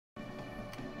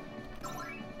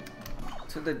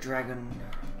to the dragon.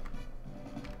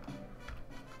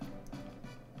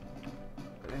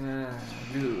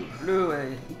 Lu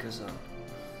e ikazo.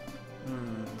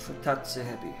 Futatsu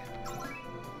hebi.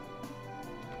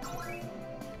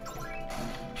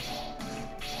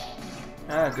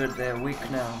 Ah, good, they're weak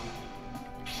now.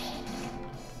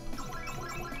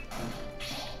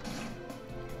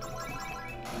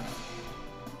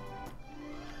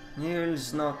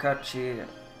 Nils no kachi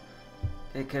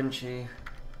ekenchi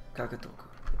kakatoku.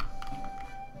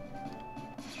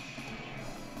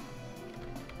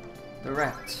 The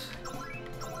rat.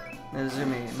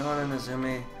 Nezumi, Nora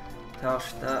Nezumi,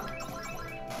 Taushita.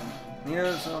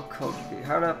 Nils no koki,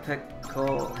 hara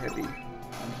pekko hebi.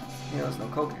 Nils no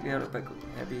koki, hara pekko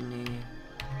hebi ni.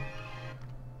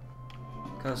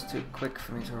 Goes too quick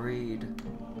for me to read.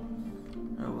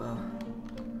 Oh well.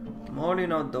 Mori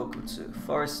no Dokutsu,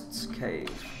 Forest's Cave.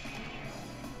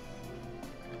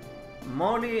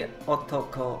 Mori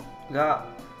Otoko ga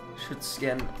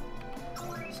Shutsugen.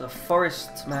 So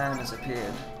Forest Man has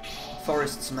appeared.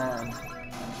 Forest's Man.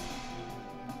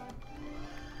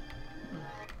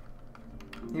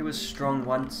 He was strong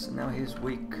once, and now he's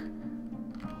weak.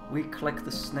 Weak like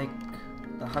the snake,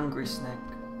 the hungry snake.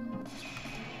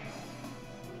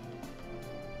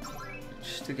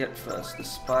 Which to get first? The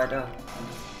spider.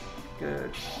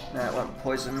 Good. Now it won't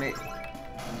poison me.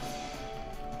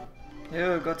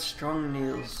 You got strong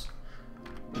Niels.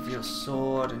 With your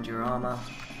sword and your armor.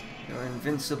 You're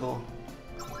invincible.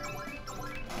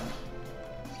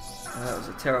 Oh, that was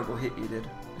a terrible hit you did.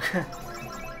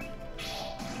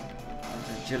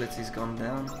 His agility's gone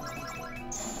down.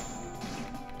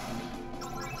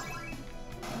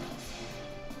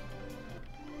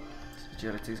 His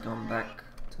agility's gone back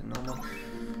to normal. I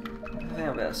think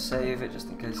I better save it just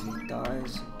in case he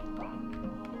dies.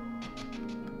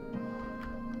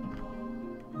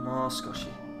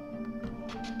 Moskoshi.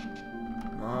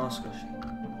 Moskoshi.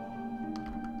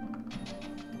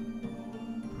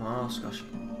 Moskoshi.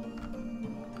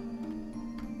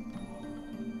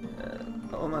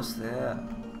 Almost there.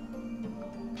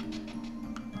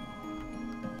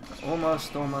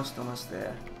 Almost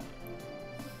there.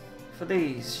 For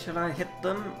these, should I hit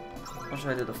them? Or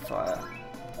should I do the fire?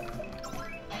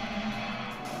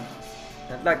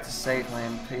 I'd like to save my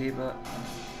MP, but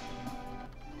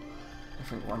I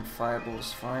think one fireball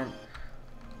is fine.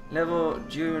 Level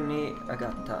 12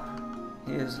 Agata.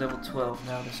 He is level 12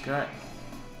 now, this guy.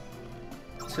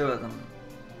 Two of them.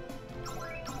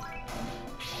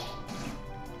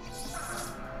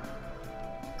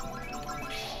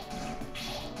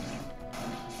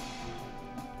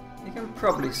 He can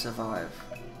probably survive.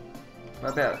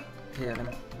 I better heal him.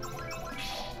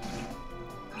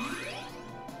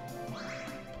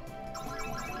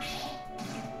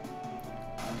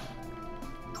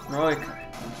 Okay.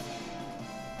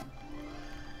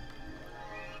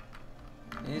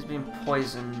 He's been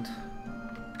poisoned.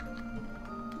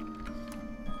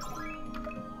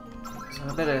 So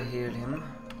I better heal him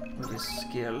with his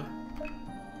skill.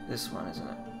 This one, isn't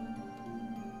it?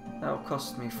 That'll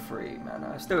cost me 3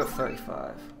 mana. I still got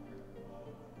 35.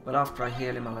 But after I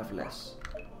heal him, I'll have less.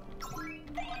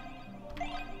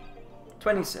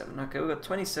 27. Okay, we've got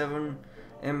 27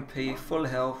 MP, full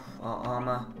health, our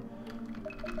armor.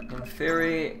 In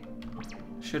theory,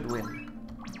 should win.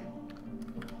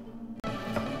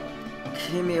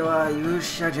 Kimi wa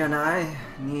yusha janai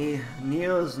ni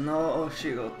Nils no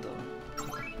oshigoto.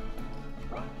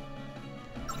 I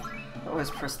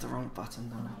always press the wrong button,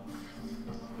 don't I?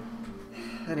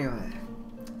 Anyway,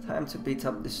 time to beat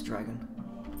up this dragon.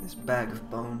 This bag of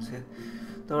bones here.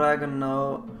 Dragon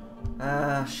no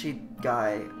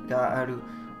shigai ga aru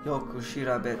yoku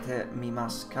shirabete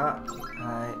mimasu ka?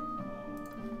 Hai.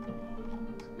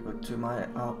 Go to my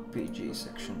RPG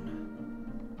section.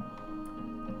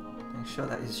 Make sure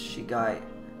that is Shigai.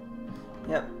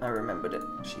 Yep, I remembered it.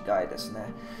 Shigai desu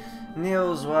ne.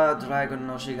 Nils wa dragon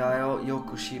no shigai o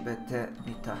yoku shibete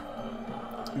ita.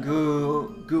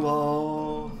 Guo.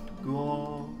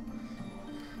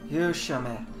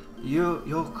 Yushame.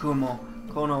 Yoku mo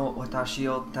kono watashi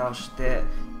o taoshite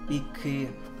iki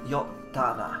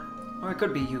yottana. Or it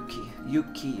could be Yuki.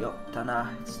 Yuki yottana.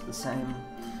 It's the same.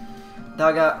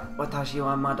 Daga watashi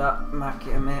wa mada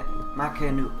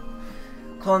makenu.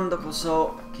 Kondo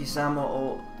koso kisamo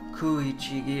o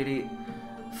kuichigiri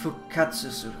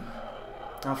fukkatsu suru.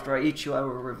 After I eat you, I will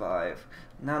revive.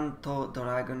 Nanto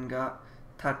dragon ga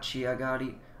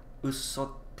tachiagari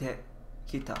usotte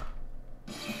kita.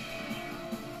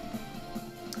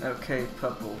 Okay,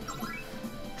 purple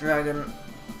dragon.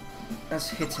 Let's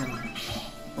hit him.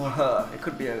 Or her. It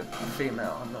could be a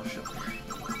female, I'm not sure.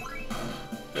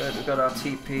 Good. we got our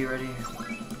TP ready.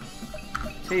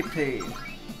 TP.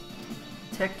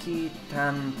 Teki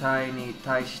tantai ni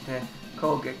taishite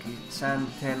kogeki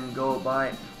 3.5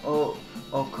 倍を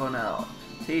行う。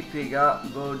TP が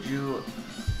50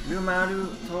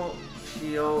と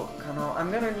使用可能。I'm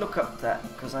gonna look up that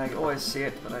because I always see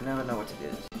it but I never know what it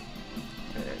is.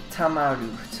 Tamaru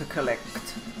to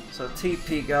collect. So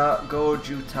TP が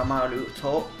50 tamaru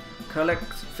と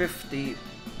collect 50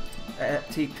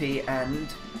 TP and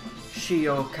使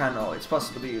用可能. It's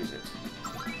possible to use it.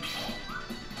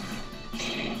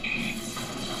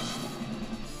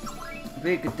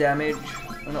 Big damage,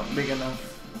 but not big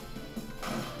enough.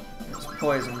 It's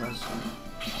poisonous.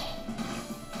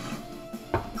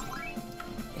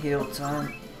 Heal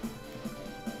time.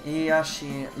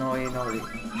 Iyashi no inori.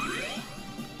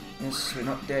 Yes, we're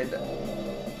not dead.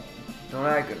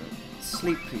 Dragon,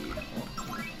 sleepy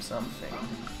or something.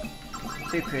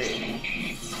 TP.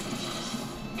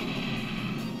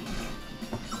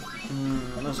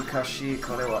 Nozakashi,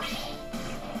 korewa.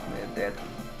 They're dead.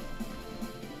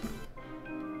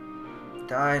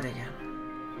 Died again.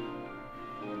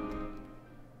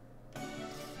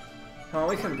 Oh,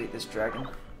 we can beat this dragon.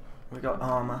 We got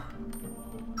armor.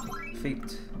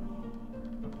 Feet.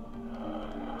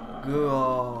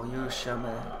 Guo, Yushan.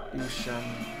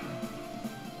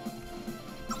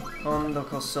 Kondo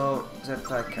koso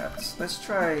zettai cats. Let's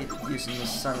try using the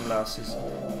sunglasses.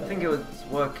 I think it was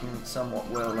working somewhat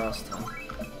well last time.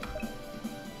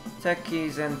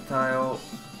 Teki zentai o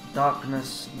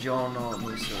darkness jono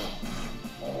nisu.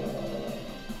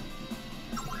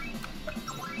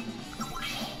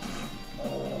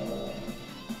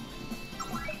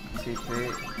 TP.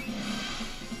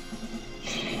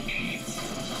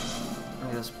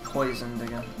 He was poisoned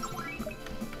again.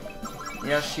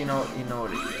 Yashino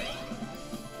Inori.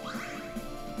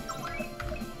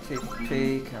 TP,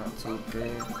 can't TP.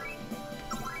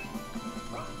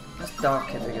 Let's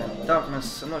dark it again.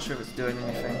 Darkness, I'm not sure if it's doing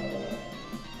anything.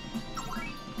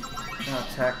 No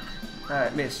attack. Ah,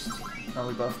 it missed. Oh,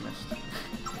 we both missed.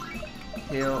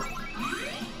 Heal.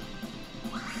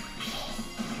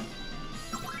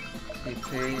 TP.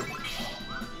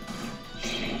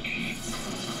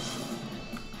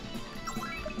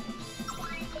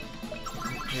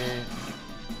 TP.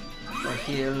 Or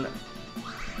heal.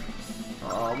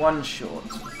 Oh, one shot.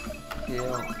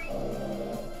 Heal.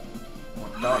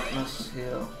 More darkness.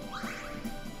 Heal.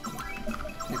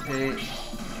 TP.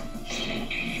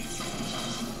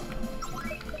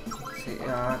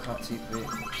 I can't TP.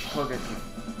 Kogeki.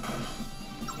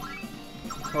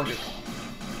 Kogeki.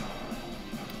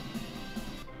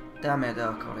 ダメ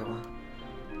だこれは。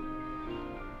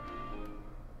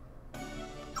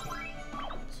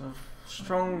It's a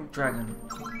strong dragon.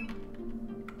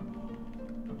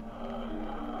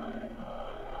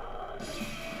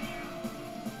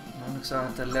 Looks like I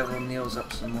have to level Niels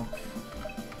up some more.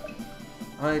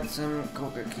 Item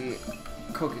Kogeki.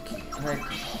 Kogeki.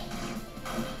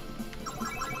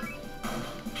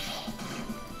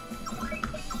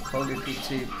 Kogeki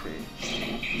TP.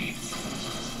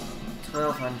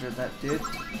 1200 that did.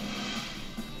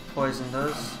 Poison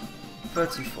does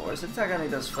 34. His attack only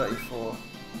does 34.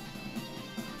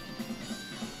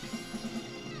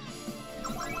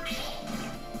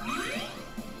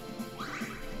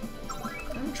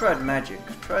 I haven't tried magic.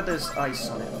 Try this ice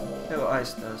on it. See what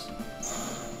ice does.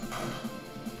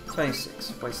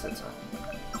 26. Wasted time.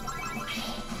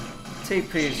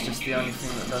 TP is just the only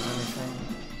thing that does anything.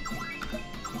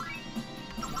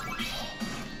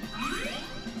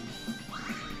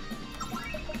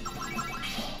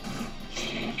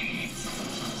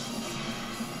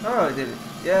 Oh, I did it.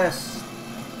 Yes!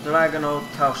 Dragon o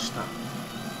Taushita.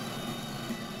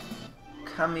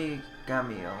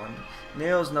 Kamigami on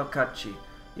Neos no Kachi.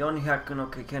 400の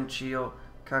経験値を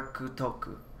獲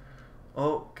得。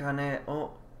お金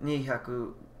を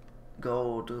200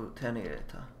ゴール手に入れ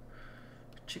た。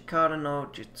力の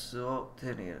術を手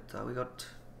に入れた。We got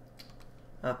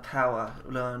power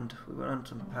learned. We learned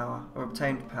some power. Or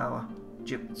obtained power.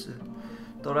 Jutsu.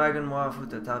 ドラゴンは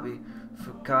再び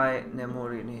深い眠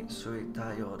りについ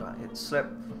たようだ。It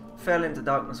fell into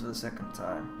darkness for the second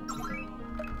time.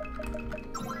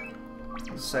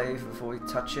 Save before we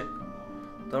touch it.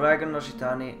 ドラゴンの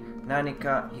下に何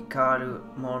か光る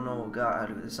ものがあ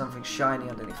る。There's something shiny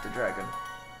underneath the dragon.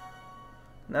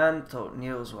 なんとニ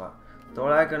ュースはド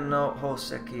ラゴンの宝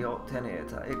石を手に入れ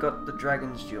た。It got the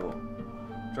dragon's jewel.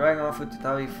 ドラゴンは再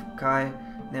び深い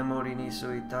眠りにつ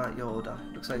いたようだ。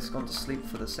Looks like it's gone to sleep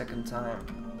for the second time.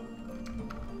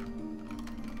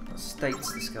 What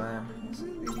states this guy on?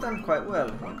 He's done quite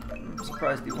well. I'm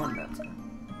surprised he won that time.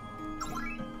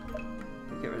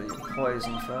 Get rid of your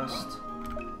poison first.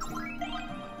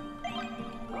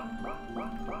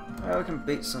 Well, we can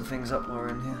beat some things up while we're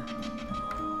in here.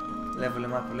 Level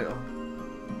him up a little.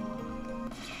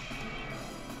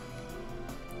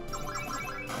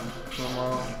 Come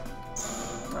on.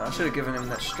 I should have given him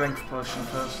that strength potion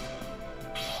first.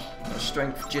 Or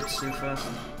strength jutsu first.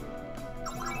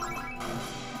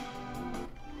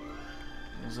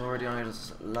 He's already on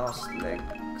his last legs.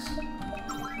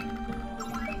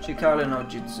 Chikara no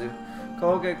jutsu.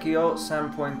 Kogeki o 3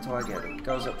 point ageru.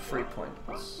 Goes up 3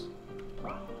 points.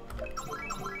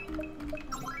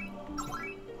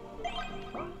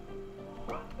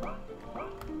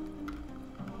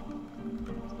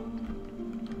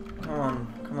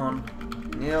 Come on.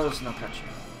 Neil's not catching.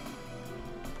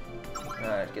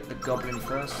 Alright, get the goblin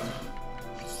first.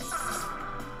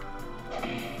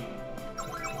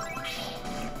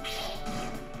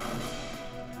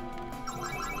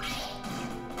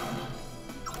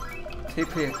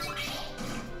 Keep it.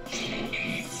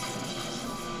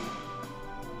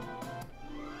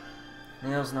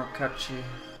 Neil's not catchy.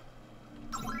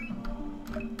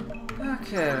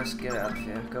 Okay, let's get out of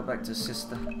here. Go back to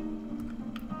sister.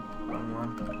 Wrong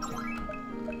one.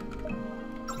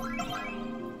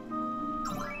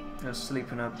 Go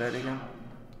sleep in her bed again.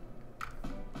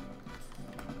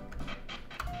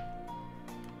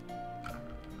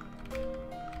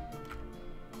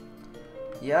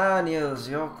 Yeah, Niels,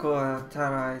 Yoko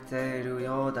Taraite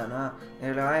Yodana,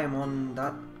 Erai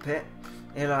Mondape,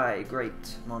 Erai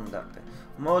Great Mondape.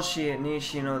 Moshi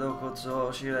Nishi no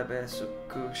Dokotsu Shirabe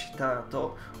Sukushita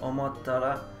to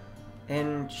Omotara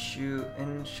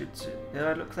Enshutsu. Did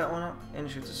I look that one up?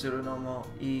 Enshutsu Suru no mo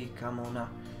I Kamona.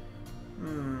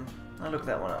 I'll look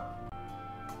that one up.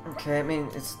 Okay, I mean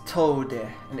it's Tode,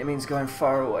 and it means going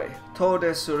far away.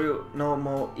 Tode Suru no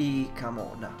mo I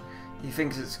Kamona. He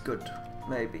thinks it's good.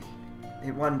 Maybe.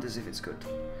 He wonders if it's good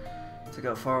to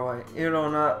go far away.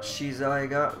 Irona shizai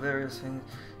ga various things.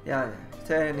 Yeah.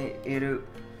 Teni iru.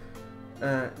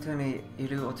 Teni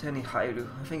iru or teni hairu.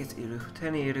 I think it's iru.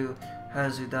 Teni iru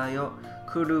hazu da yo.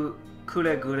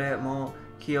 Kuregure mo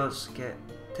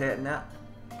kiyotsukete na.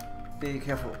 Be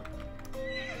careful.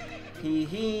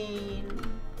 Hee.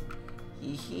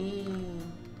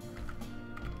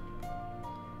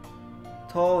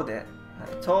 Tode.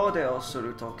 Tode o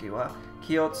suru toki wa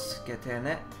kiyotsukete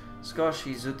ne.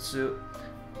 Skoshi zutsu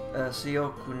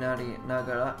tsuyoku nari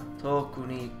nagara toku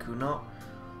ni iku no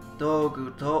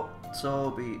dogu to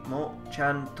sobi mo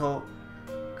chanto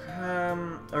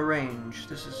arrange.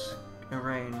 This is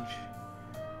arrange.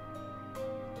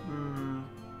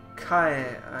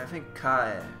 Kae, I think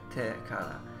kae te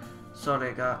kara.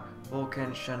 Sore ga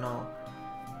bokensha no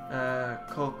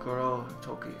kokoro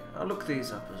toki. I'll look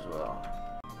these up as well.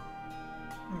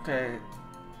 Okay,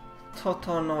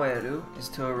 totonoeru is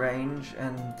to arrange,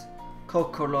 and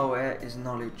kokoroe is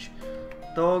knowledge.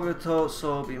 Dogu to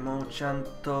sobi mo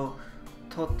chanto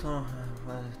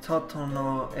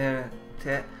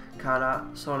totonoete kara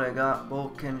sore ga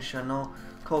bokensha no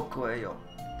kokoe yo.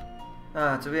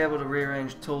 To be able to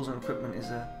rearrange tools and equipment is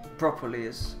properly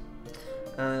is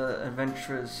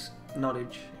adventurer's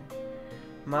knowledge.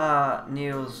 Ma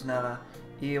Niels nara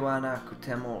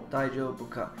iwanakute mo daijoubu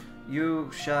ka?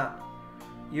 Yusha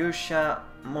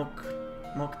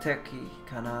mokteki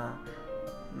kana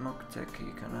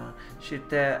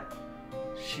shite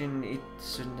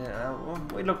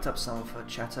shinitsune. We looked up some of her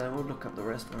chatter. We'll look up the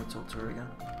rest when we talk to her again.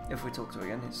 If we talk to her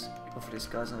again, hopefully this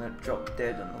guy's not going to drop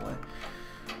dead on the way.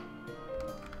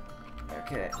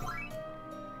 Okay.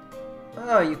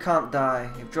 Oh, you can't die.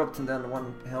 You've dropped him down to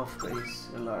 1 health, but he's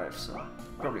alive, so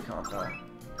probably can't die.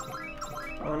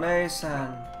 Oh,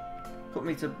 Nei-san. Put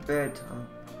me to bed. I'm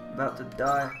about to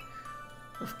die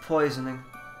of poisoning.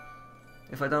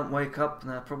 If I don't wake up,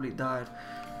 then I probably died.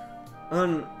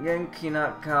 Genki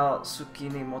na kao tsuki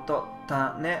ni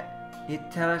mototta ne.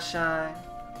 Itterashai.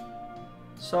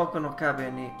 Soko no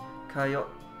kabe ni kayotte.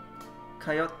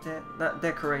 That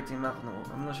decorating map no.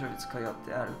 I'm not sure if it's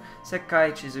kayotte aru.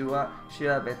 Sekai chizu wa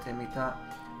shirabete mita.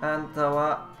 Anta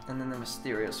wa, and then the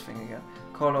mysterious thing again.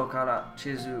 Koro kara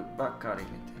chizu bakkari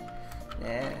mite.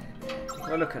 Yeah,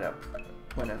 we'll look it up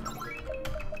whenever.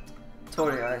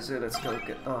 Toriaizu, let's go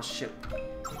get. Oh shit.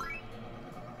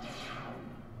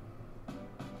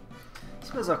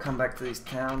 Suppose I'll come back to these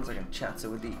towns. I can chatter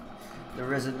with the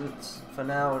residents. For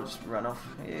now, I'll just run off.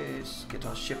 Yeah, just get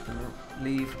our ship and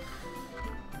leave.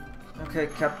 Okay,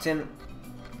 Captain.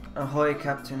 Ahoy,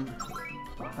 Captain.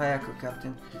 Hayaku,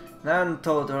 Captain.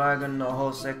 Nanto dragon no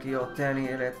hoseki o teni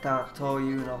ireta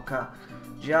toyu no ka.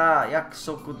 Ja,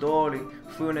 yakusoku dori,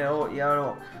 fune o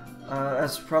yaro.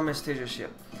 As promised, here's your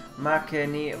ship. 負け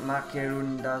に負ける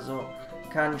んだぞ。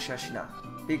感謝しな。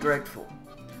Be grateful.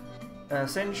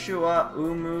 先週は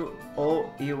有無を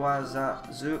言わざ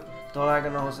ずドラゴ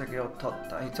ンの宝石を取っ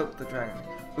た。He took the dragon.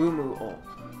 有無を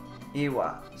言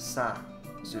わさ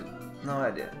ず。No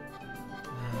idea.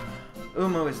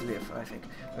 Umu is live, I think.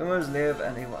 Umu is live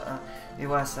and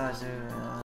Iwa sa zu.